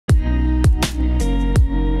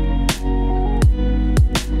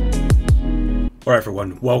Alright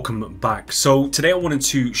everyone, welcome back. So today I wanted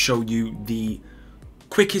to show you the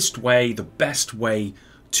quickest way, the best way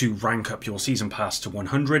to rank up your season pass to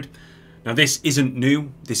 100. Now this isn't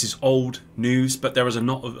new, this is old news, but there is a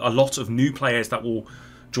lot of new players that will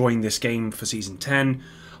join this game for season 10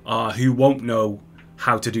 who won't know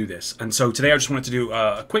how to do this. And so today I just wanted to do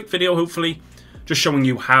a quick video, hopefully, just showing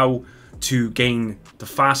you how to gain the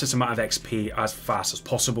fastest amount of XP as fast as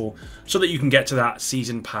possible so that you can get to that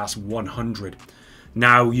season pass 100.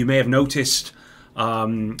 Now you may have noticed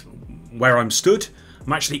where I'm stood.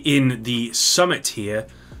 I'm actually in the summit here.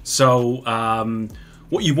 So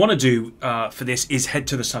what you want to do for this is head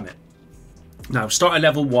to the summit. Now start at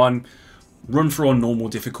level 1, run through on normal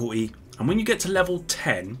difficulty, and when you get to level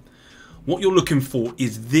 10, what you're looking for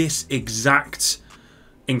is this exact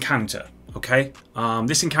encounter. Okay,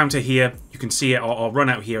 this encounter here, you can see it. I'll run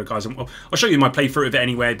out here, guys. I'll show you my playthrough of it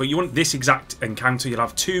anyway. But you want this exact encounter. You'll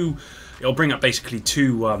have two. It'll bring up basically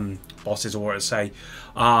two bosses, or what I say,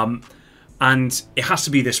 and it has to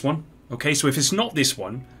be this one. Okay, so if it's not this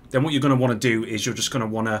one, then what you're going to want to do is you're just going to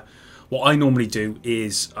want to. What I normally do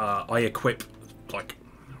is I equip, like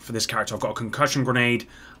for this character, I've got a concussion grenade,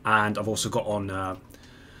 and I've also got on.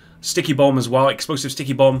 Sticky bomb as well, explosive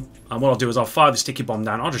sticky bomb. And what I'll do is I'll fire the sticky bomb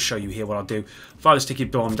down. I'll just show you here what I'll do. Fire the sticky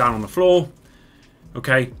bomb down on the floor.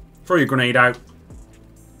 Okay, throw your grenade out.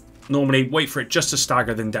 Normally, wait for it just to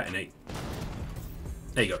stagger, then detonate.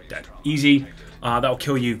 There you go, dead. Easy. That'll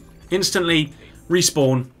kill you instantly.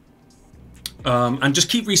 Respawn. And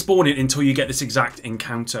just keep respawning until you get this exact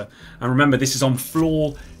encounter. And remember, this is on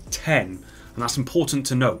floor 10. And that's important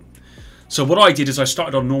to note. So what I did is I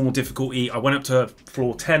started on normal difficulty. I went up to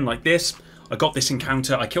floor 10 like this. I got this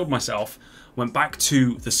encounter. I killed myself. Went back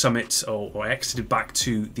to the summit, or I exited back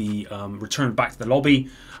to the, returned back to the lobby.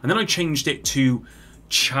 And then I changed it to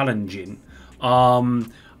challenging.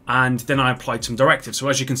 And then I applied some directives. So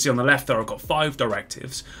as you can see on the left there, I've got 5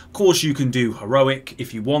 directives. Of course, you can do heroic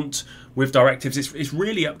if you want with directives. It's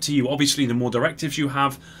really up to you. Obviously, the more directives you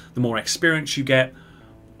have, the more experience you get.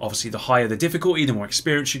 Obviously, the higher the difficulty, the more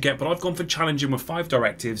experience you get. But I've gone for challenging with 5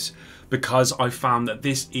 directives because I found that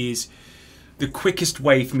this is the quickest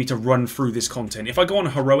way for me to run through this content. If I go on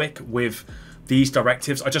heroic with these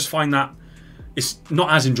directives, I just find that it's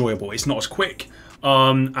not as enjoyable. It's not as quick.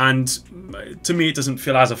 And to me, it doesn't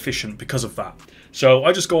feel as efficient because of that. So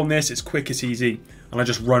I just go on this. It's quick, it's easy. And I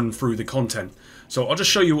just run through the content. So I'll just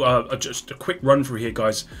show you just a quick run through here,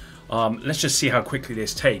 guys. Let's just see how quickly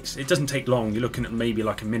this takes. It doesn't take long. You're looking at maybe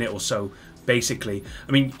like a minute or so, basically.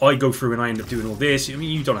 I mean, I go through and I end up doing all this. I mean,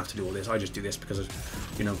 you don't have to do all this. I just do this because,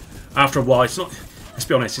 you know, after a while, it's not... Let's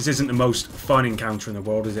be honest, this isn't the most fun encounter in the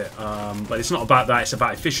world, is it? But it's not about that. It's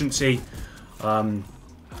about efficiency.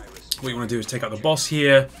 What you want to do is take out the boss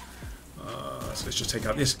here. So let's just take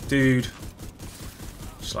out this dude.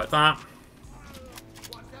 Just like that.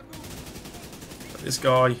 This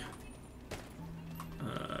guy.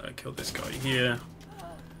 Kill this guy here,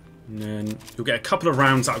 and then you'll get a couple of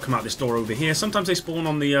rounds that'll come out this door over here. Sometimes they spawn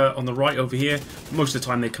on the right over here. Most of the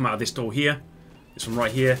time they come out of this door here. This one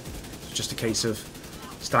right here. It's just a case of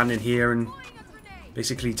standing here and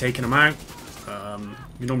basically taking them out.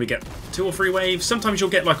 You normally get 2 or 3 waves. Sometimes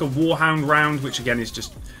you'll get like a warhound round, which again is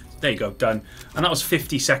just, there you go, done. And that was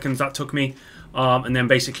 50 seconds that took me. And then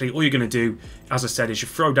basically all you're going to do, as I said, is you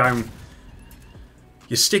throw down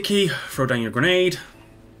your sticky, throw down your grenade.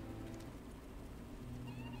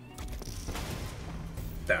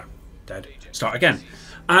 There, dead. Start again.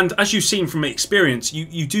 And as you've seen from experience,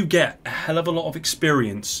 you do get a hell of a lot of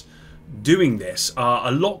experience doing this.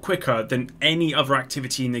 A lot quicker than any other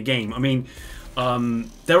activity in the game. I mean,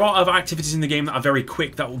 there are other activities in the game that are very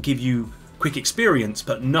quick that will give you quick experience,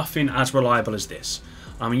 but nothing as reliable as this.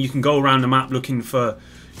 I mean, you can go around the map looking for,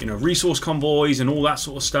 you know, resource convoys and all that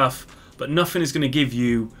sort of stuff, but nothing is going to give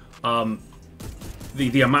you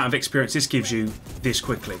the amount of experience this gives you this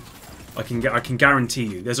quickly. I can guarantee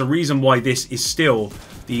you. There's a reason why this is still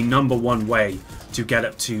the #1 way to get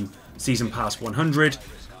up to season pass 100,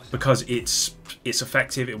 because it's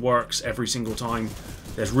effective. It works every single time.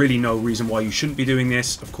 There's really no reason why you shouldn't be doing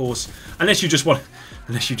this, of course, unless you just want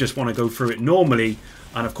to go through it normally,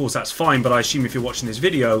 and of course that's fine. But I assume if you're watching this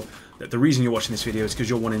video, that the reason you're watching this video is because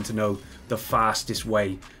you're wanting to know the fastest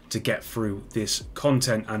way to get through this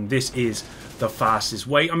content, and this is the fastest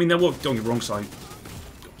way. I mean, there will, don't get me wrong, side.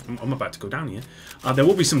 I'm about to go down here. There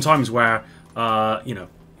will be some times where, you know,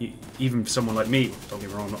 even someone like me, don't get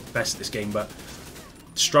me wrong, I'm not the best at this game, but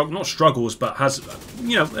not struggles, but has,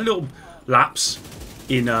 you know, a little lapse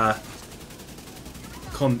in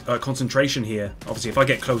concentration here. Obviously, if I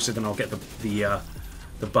get closer, then I'll get the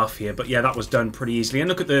the buff here. But yeah, that was done pretty easily. And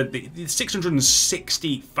look at the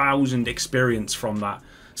 660,000 experience from that.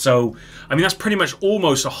 So, I mean, that's pretty much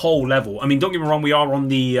almost a whole level. I mean, don't get me wrong, we are on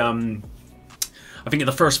the, I think at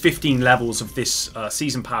the first 15 levels of this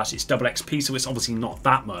season pass, it's double XP, so it's obviously not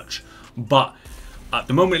that much. But at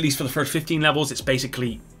the moment, at least for the first 15 levels, it's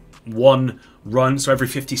basically one run. So every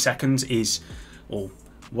 50 seconds is, or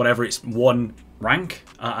whatever, it's one rank.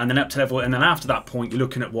 And then up to level, and then after that point, you're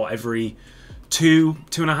looking at what, every two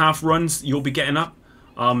and a half runs, you'll be getting up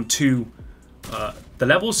to the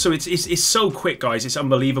levels. So it's so quick, guys. It's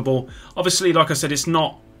unbelievable. Obviously, like I said, it's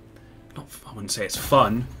not I wouldn't say it's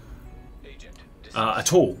fun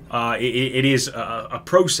at all. It is a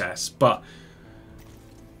process, but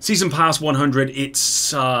Season Pass 100,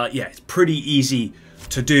 it's yeah, it's pretty easy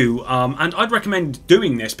to do, and I'd recommend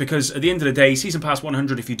doing this because at the end of the day, Season Pass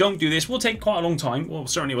 100, if you don't do this, will take quite a long time. Well,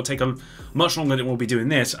 certainly will take a much longer than we'll be doing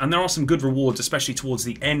this, and there are some good rewards, especially towards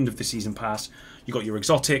the end of the Season Pass. You've got your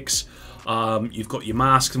exotics, you've got your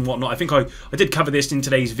masks and whatnot. I think I did cover this in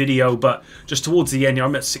today's video, but just towards the end,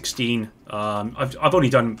 I'm at 16. I've only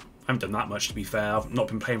done, I haven't done that much, to be fair. I've not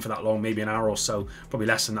been playing for that long, maybe an hour or so, probably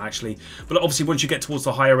less than that actually. But obviously, once you get towards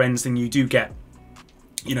the higher ends, then you do get,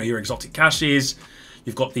 you know, your exotic caches.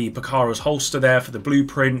 You've got the Picaro's holster there for the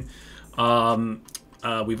blueprint.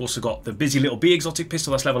 We've also got the busy little bee exotic pistol,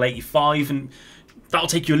 that's level 85, and that'll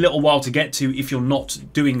take you a little while to get to if you're not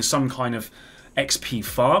doing some kind of XP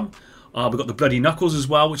farm. We've got the bloody knuckles as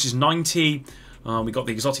well, which is 90. We've got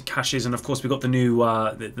the exotic caches, and of course we've got the new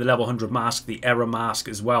the level 100 mask, the error mask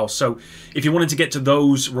as well. So if you wanted to get to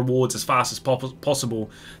those rewards as fast as possible,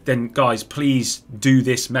 then guys, please do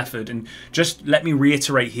this method. And just let me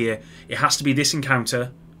reiterate here, it has to be this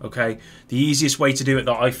encounter, okay? The easiest way to do it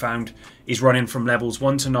that I found is running from levels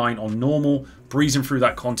 1 to 9 on normal, breezing through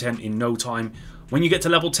that content in no time. When you get to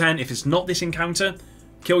level 10, if it's not this encounter,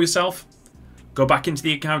 kill yourself, go back into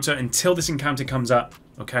the encounter until this encounter comes up,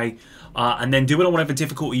 okay? And then do it on whatever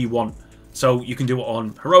difficulty you want. So you can do it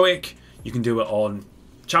on heroic, you can do it on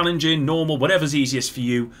challenging, normal, whatever's easiest for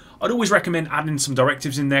you. I'd always recommend adding some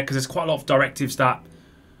directives in there because there's quite a lot of directives that,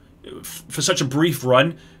 for such a brief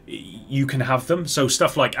run, you can have them. So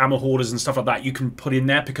stuff like ammo hoarders and stuff like that, you can put in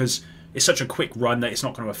there because it's such a quick run that it's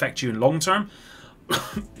not going to affect you in long term.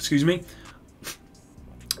 Excuse me.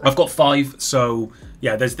 I've got 5, so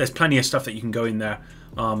yeah, there's plenty of stuff that you can go in there.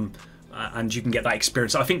 And you can get that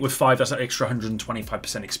experience. I think with 5, that's an extra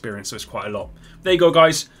 125% experience, so it's quite a lot. There you go,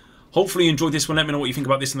 guys. Hopefully you enjoyed this one. Let me know what you think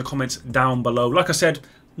about this in the comments down below. Like I said,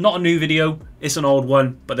 not a new video. It's an old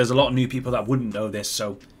one, but there's a lot of new people that wouldn't know this,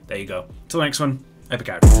 so there you go. Till the next one, epic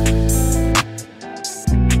out.